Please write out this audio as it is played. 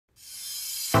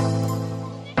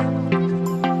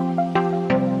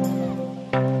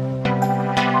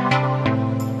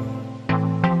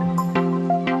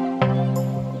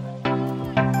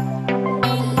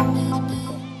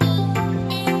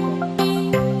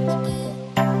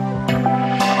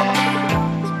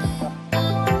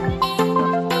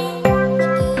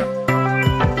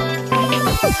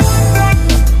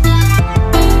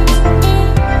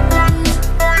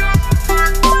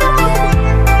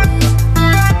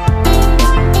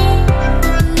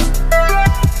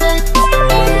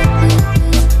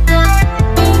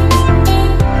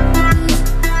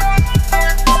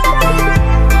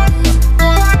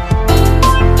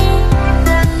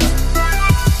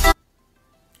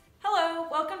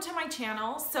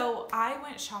So I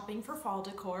went shopping for fall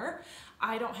decor.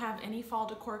 I don't have any fall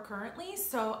decor currently,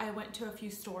 so I went to a few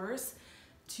stores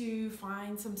to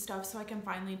find some stuff so I can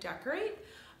finally decorate.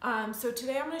 So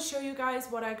today I'm going to show you guys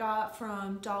what I got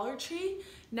from Dollar Tree,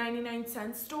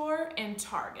 99-cent store, and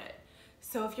Target.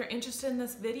 So if you're interested in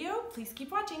this video, please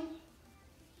keep watching.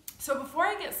 So before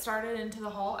I get started into the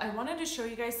haul, I wanted to show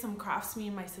you guys some crafts me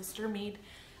and my sister made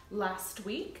last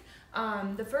week.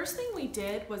 The first thing we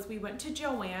did was we went to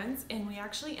Joann's and we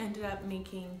actually ended up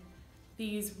making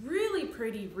these really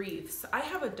pretty wreaths. I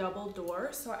have a double door,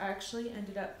 so I actually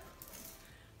ended up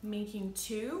making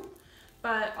two.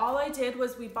 But all I did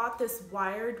was we bought this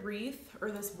wired wreath, or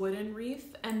this wooden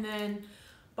wreath, and then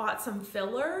bought some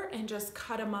filler and just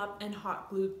cut them up and hot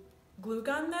glue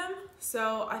gun them.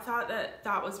 So I thought that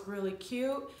that was really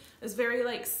cute. It was very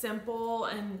like simple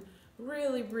and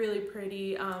really, really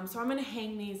pretty. So I'm gonna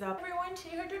hang these up. Everyone, say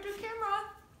hi to the camera.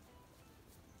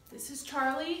 This is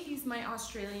Charlie. He's my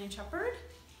Australian Shepherd.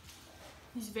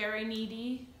 He's very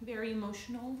needy, very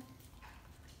emotional.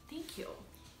 Thank you.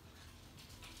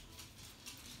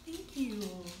 Thank you.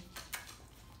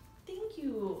 Thank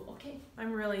you. Okay,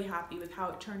 I'm really happy with how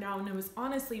it turned out, and it was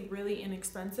honestly really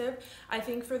inexpensive. I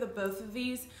think for the both of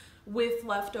these, with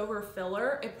leftover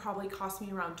filler, it probably cost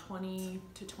me around $20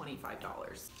 to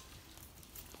 $25.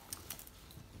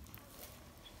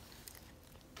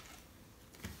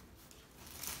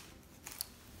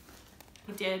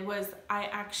 I did was I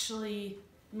actually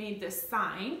made this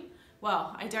sign.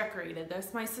 Well, I decorated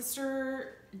this. My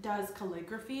sister does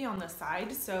calligraphy on the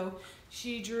side, so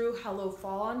she drew Hello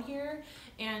Fall on here,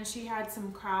 and she had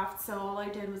some crafts, so all I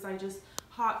did was I just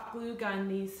hot glue gun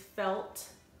these felt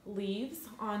leaves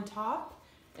on top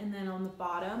and then on the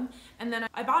bottom. And then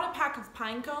I bought a pack of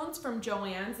pine cones from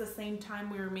Joann's the same time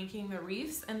we were making the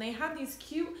wreaths, and they had these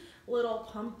cute little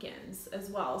pumpkins as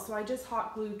well. So I just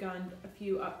hot glue gunned a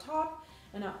few up top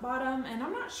and up bottom, and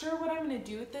I'm not sure what I'm gonna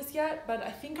do with this yet, but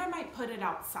I think I might put it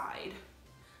outside.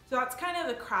 So that's kind of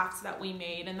the crafts that we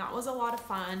made, and that was a lot of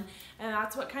fun, and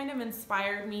that's what kind of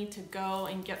inspired me to go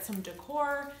and get some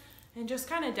decor and just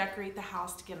kind of decorate the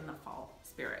house to get in the fall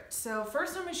spirit. So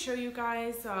first I'm gonna show you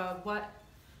guys what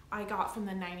I got from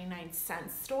the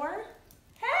 99-cent store.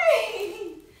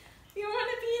 Hey! You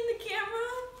wanna be in the camera?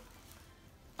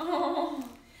 Oh,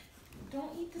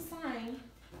 don't eat the sign.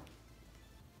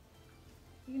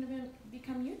 You're gonna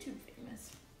become YouTube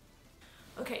famous.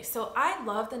 Okay, so I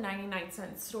love the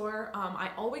 99-cent store.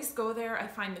 I always go there. I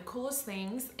find the coolest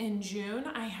things. In June,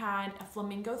 I had a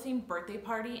flamingo themed birthday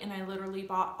party, and I literally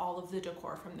bought all of the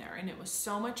decor from there, and it was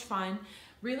so much fun.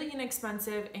 Really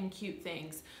inexpensive and cute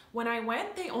things. When I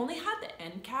went, they only had the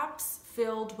end caps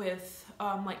filled with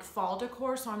like fall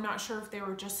decor, so I'm not sure if they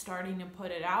were just starting to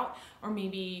put it out or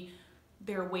maybe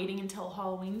they're waiting until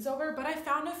Halloween's over, but I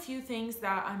found a few things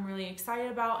that I'm really excited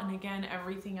about, and again,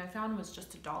 everything I found was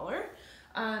just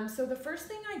 $1. So the first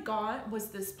thing I got was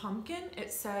this pumpkin.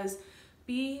 It says,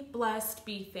 "Be blessed,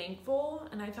 be thankful,"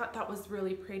 and I thought that was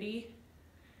really pretty.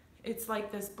 It's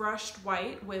like this brushed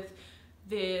white with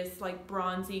this like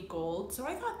bronzy gold, so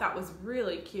I thought that was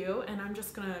really cute, and I'm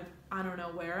just gonna, I don't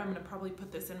know where, I'm gonna probably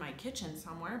put this in my kitchen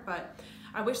somewhere, but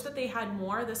I wish that they had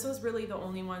more. This was really the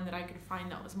only one that I could find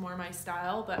that was more my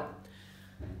style, but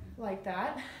like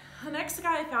that. The next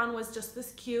guy I found was just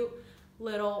this cute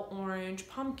little orange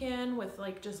pumpkin with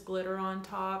like just glitter on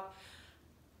top.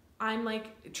 I'm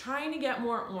like trying to get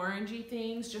more orangey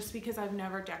things just because I've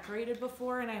never decorated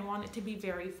before, and I want it to be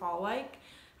very fall-like.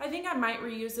 I think I might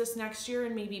reuse this next year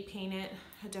and maybe paint it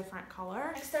a different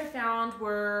color. Next I found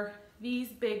were these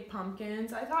big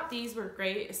pumpkins. I thought these were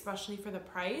great, especially for the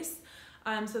price.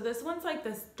 So this one's like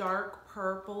this dark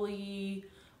purpley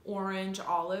orange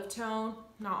olive tone,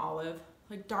 not olive,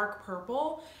 like dark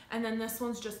purple. And then this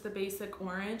one's just the basic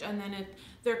orange, and then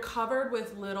they're covered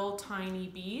with little tiny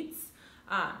beads.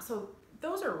 So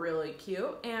those are really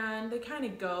cute, and they kind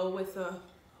of go with the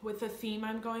with the theme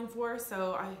I'm going for,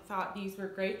 so I thought these were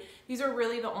great. These are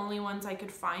really the only ones I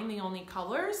could find, the only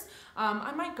colors.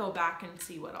 I might go back and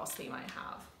see what else they might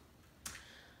have.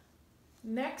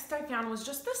 Next I found was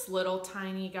just this little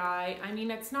tiny guy. I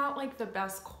mean, it's not like the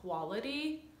best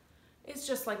quality. It's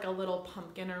just like a little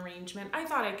pumpkin arrangement. I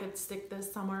thought I could stick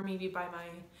this somewhere, maybe by my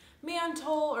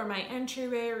mantle or my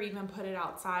entryway, or even put it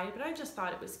outside, but I just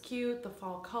thought it was cute, the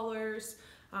fall colors.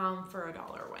 For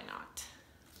 $1, why not?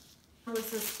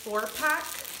 This is 4-pack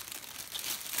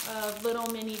of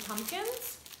little mini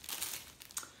pumpkins.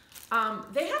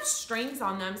 They have strings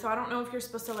on them, so I don't know if you're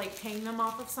supposed to like hang them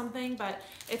off of something, but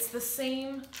it's the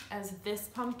same as this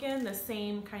pumpkin, the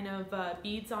same kind of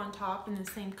beads on top and the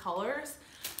same colors,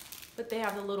 but they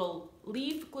have the little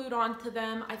leaf glued onto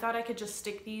them. I thought I could just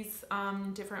stick these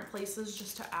different places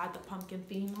just to add the pumpkin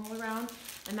theme all around,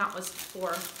 and that was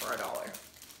for $1.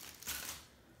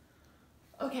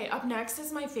 Okay, up next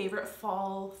is my favorite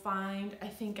fall find, I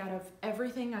think, out of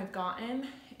everything I've gotten,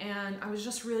 and I was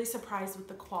just really surprised with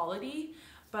the quality.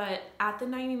 But at the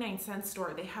 99-cent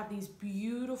store, they have these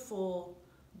beautiful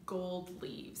gold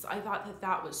leaves. I thought that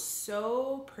that was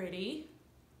so pretty.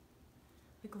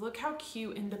 Like, look how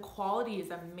cute, and the quality is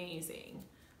amazing,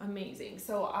 amazing.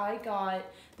 So I got,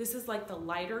 this is like the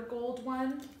lighter gold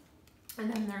one,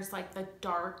 and then there's like the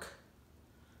dark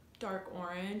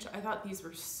orange. I thought these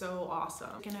were so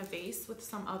awesome. In a vase with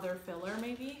some other filler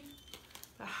maybe,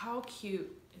 but how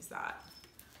cute is that?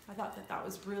 I thought that that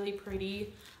was really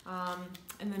pretty,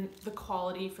 and then the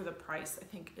quality for the price I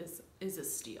think is a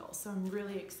steal. So I'm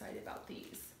really excited about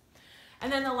these.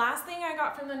 And then the last thing I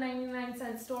got from the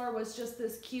 99-cent store was just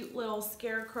this cute little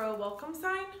scarecrow welcome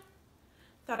sign.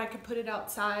 Thought I could put it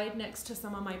outside next to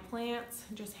some of my plants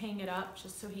and just hang it up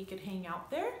just so he could hang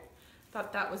out there.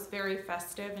 Thought that was very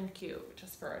festive and cute,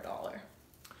 just for $1.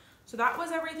 So that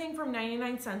was everything from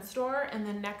 99-cent store, and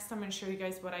then next I'm gonna show you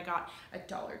guys what I got at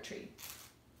Dollar Tree.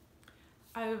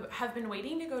 I have been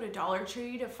waiting to go to Dollar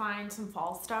Tree to find some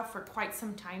fall stuff for quite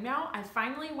some time now. I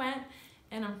finally went,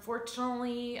 and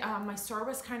unfortunately my store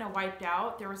was kind of wiped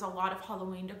out. There was a lot of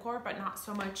Halloween decor, but not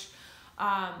so much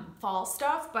fall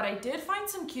stuff, but I did find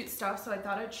some cute stuff, so I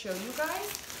thought I'd show you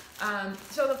guys.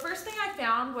 So the first thing I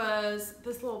found was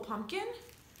this little pumpkin.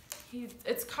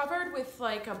 It's covered with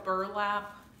like a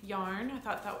burlap yarn. I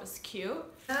thought that was cute.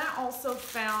 And I also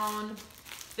found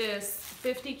this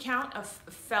 50 count of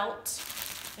felt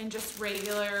and just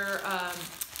regular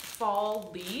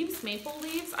fall leaves, maple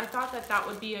leaves. I thought that that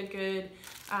would be a good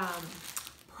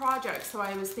project. So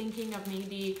I was thinking of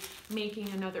maybe making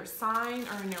another sign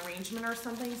or an arrangement or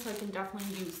something, so I can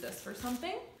definitely use this for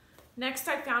something. Next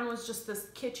I found was just this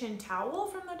kitchen towel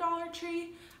from the Dollar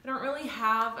Tree. I don't really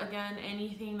have, again,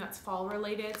 anything that's fall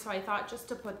related, so I thought just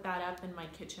to put that up in my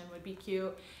kitchen would be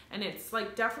cute. And it's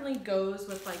like definitely goes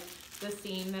with like the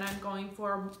theme that I'm going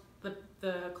for,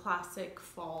 the classic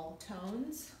fall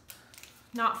tones.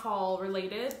 Not fall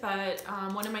related, but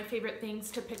one of my favorite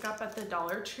things to pick up at the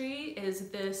Dollar Tree is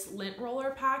this lint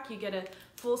roller pack. You get a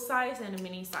full size and a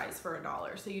mini size for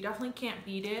 $1. So you definitely can't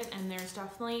beat it, and there's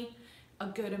definitely a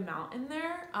good amount in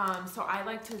there. So I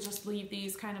like to just leave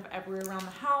these kind of everywhere around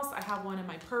the house. I have one in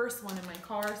my purse, one in my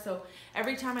car, so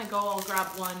every time I go I'll grab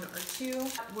one or two.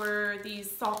 Were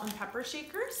these salt and pepper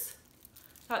shakers.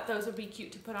 Thought those would be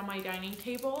cute to put on my dining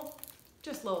table.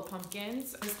 Just little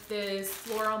pumpkins. This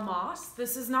floral moss.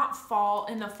 This is not fall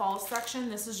in the fall section.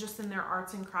 This is just in their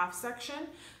arts and crafts section.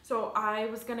 So I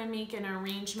was gonna make an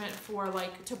arrangement for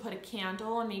like to put a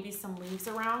candle and maybe some leaves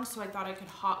around. So I thought I could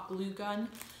hot glue gun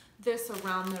this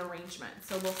around the arrangement.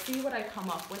 So we'll see what I come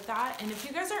up with that. And if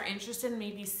you guys are interested in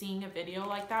maybe seeing a video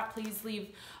like that, please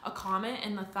leave a comment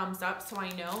and the thumbs up so I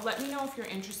know. Let me know if you're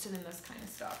interested in this kind of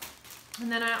stuff.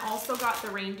 And then I also got the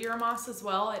reindeer moss as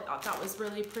well. I thought that was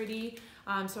really pretty.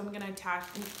 So I'm gonna attack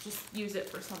and just use it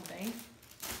for something.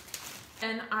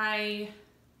 And I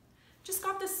just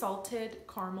got this salted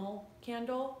caramel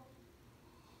candle.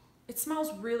 It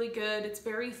smells really good. It's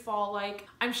very fall-like.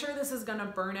 I'm sure this is gonna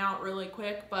burn out really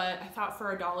quick, but I thought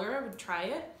for $1 I would try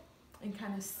it and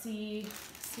kind of see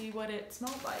what it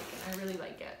smelled like, and I really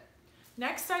like it.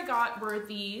 Next I got were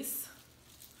these.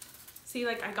 See,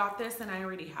 like I got this and I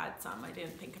already had some. I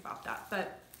didn't think about that,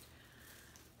 but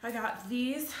I got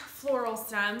these floral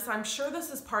stems. I'm sure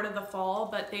this is part of the fall,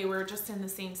 but they were just in the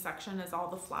same section as all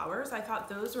the flowers. I thought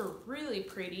those were really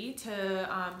pretty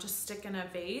to just stick in a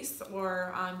vase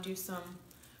or do some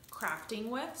crafting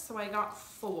with. So I got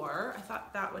 4. I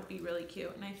thought that would be really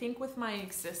cute. And I think with my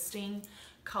existing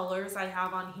colors I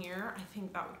have on here, I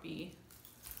think that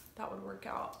would work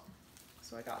out.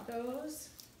 So I got those.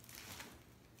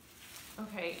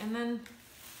 Okay, and then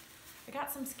I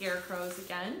got some scarecrows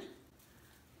again.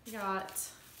 I got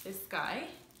this guy.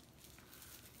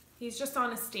 He's just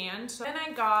on a stand. So then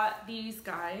I got these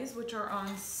guys, which are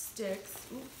on sticks.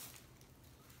 Ooh.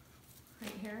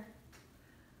 Right here.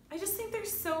 I just think they're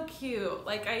so cute.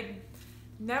 Like, I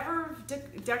never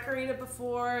decorated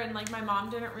before, and like my mom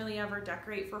didn't really ever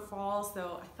decorate for fall,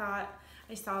 so I thought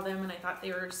I saw them and I thought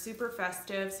they were super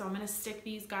festive. So I'm gonna stick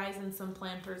these guys in some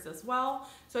planters as well.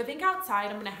 So I think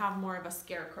outside I'm gonna have more of a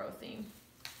scarecrow theme.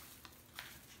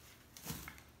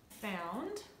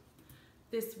 Found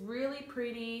this really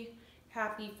pretty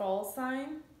happy fall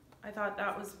sign. I thought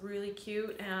that was really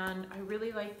cute, and I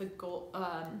really like the gold,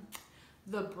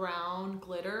 the brown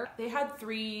glitter. They had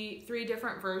three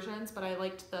different versions, but I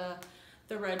liked the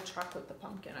red truck with the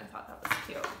pumpkin. I thought that was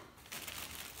cute.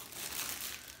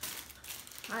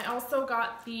 I also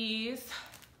got these.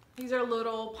 These are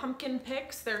little pumpkin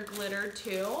picks. They're glitter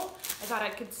too. I thought I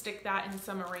could stick that in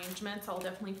some arrangements. I'll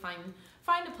definitely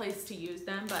find a place to use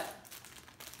them, but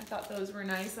I thought those were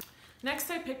nice.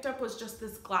 Next I picked up was just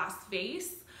this glass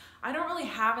vase. I don't really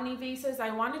have any vases.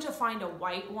 I wanted to find a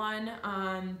white one,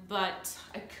 but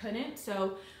I couldn't.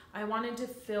 So I wanted to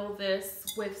fill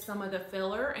this with some of the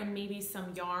filler and maybe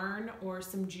some yarn or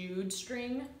some jute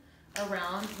string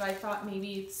around. But I thought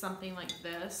maybe something like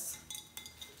this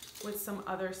with some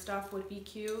other stuff would be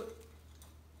cute,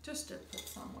 just to put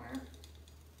somewhere.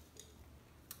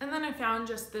 And then I found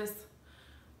just this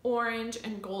orange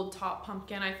and gold top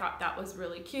pumpkin. I thought that was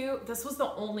really cute. This was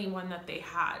the only one that they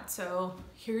had. So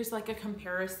here's like a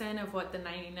comparison of what the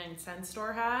 99-cent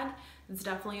store had. It's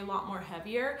definitely a lot more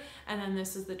heavier. And then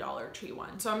this is the Dollar Tree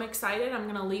one. So I'm excited. I'm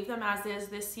gonna leave them as is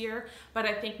this year, but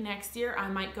I think next year I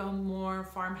might go more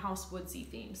farmhouse woodsy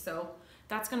theme. So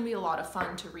that's gonna be a lot of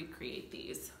fun to recreate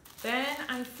these. Then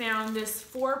I found this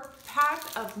 4-pack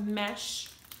of mesh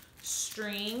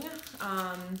string.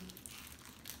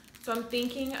 So I'm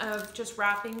thinking of just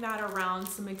wrapping that around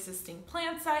some existing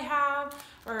plants I have,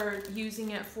 or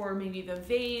using it for maybe the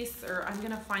vase, or I'm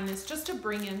gonna find this just to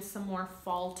bring in some more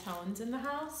fall tones in the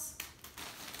house.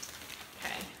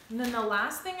 Okay, and then the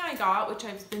last thing I got, which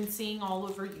I've been seeing all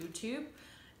over YouTube,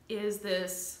 is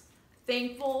this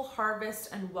Thankful, Harvest,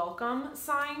 and Welcome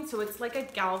sign. So it's like a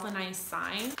galvanized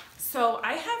sign. So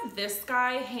I have this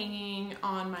guy hanging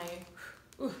on my,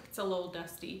 ooh, it's a little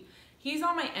dusty. He's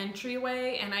on my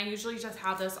entryway, and I usually just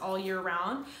have this all year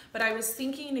round, but I was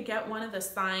thinking to get one of the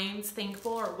signs,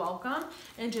 Thankful or Welcome,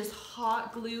 and just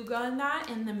hot glue gun that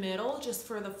in the middle just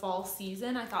for the fall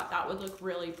season. I thought that would look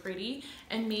really pretty,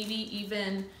 and maybe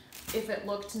even if it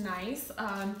looked nice,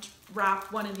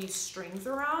 wrap one of these strings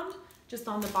around just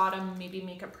on the bottom, maybe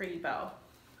make a pretty bow.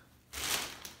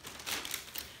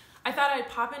 I thought I'd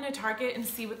pop into Target and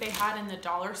see what they had in the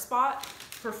dollar spot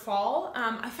for fall.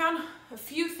 I found a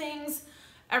few things.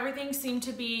 Everything seemed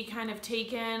to be kind of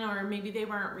taken, or maybe they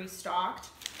weren't restocked,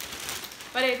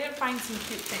 but I did find some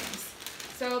cute things.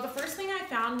 So the first thing I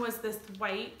found was this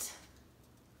white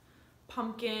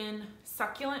pumpkin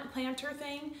succulent planter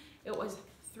thing. It was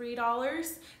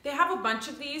 $3. They have a bunch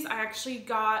of these. I actually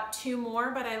got 2 more,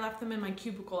 but I left them in my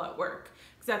cubicle at work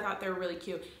because I thought they were really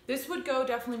cute. This would go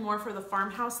definitely more for the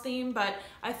farmhouse theme, but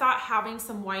I thought having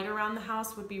some white around the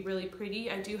house would be really pretty.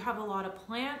 I do have a lot of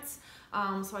plants,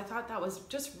 so I thought that was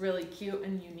just really cute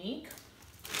and unique.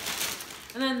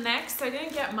 And then next, I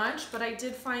didn't get much, but I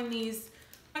did find these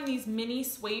mini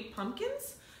suede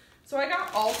pumpkins. So I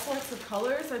got all sorts of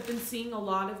colors. I've been seeing a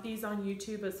lot of these on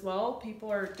YouTube as well. People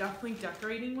are definitely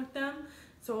decorating with them.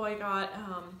 So I got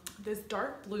this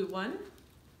dark blue one.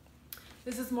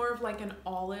 This is more of like an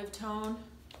olive tone.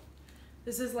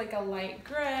 This is like a light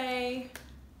gray.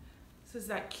 This is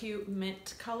that cute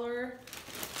mint color.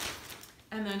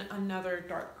 And then another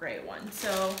dark gray one.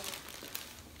 So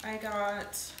I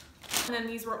got, and then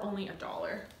these were only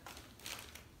 $1.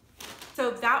 So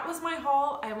that was my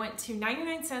haul. I went to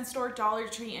 99-cent store, Dollar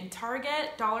Tree, and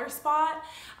Target, Dollar Spot.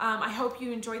 I hope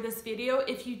you enjoyed this video.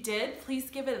 If you did, please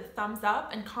give it a thumbs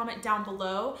up and comment down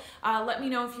below. Let me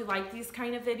know if you like these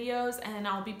kind of videos, and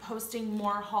I'll be posting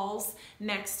more hauls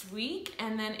next week.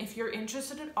 And then if you're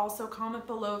interested, also comment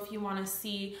below if you want to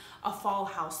see a fall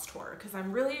house tour, because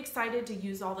I'm really excited to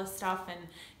use all this stuff and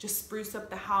just spruce up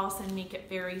the house and make it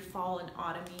very fall and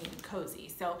autumny and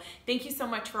cozy. So thank you so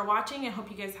much for watching. I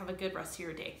hope you guys have a good rest of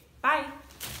your day. Bye.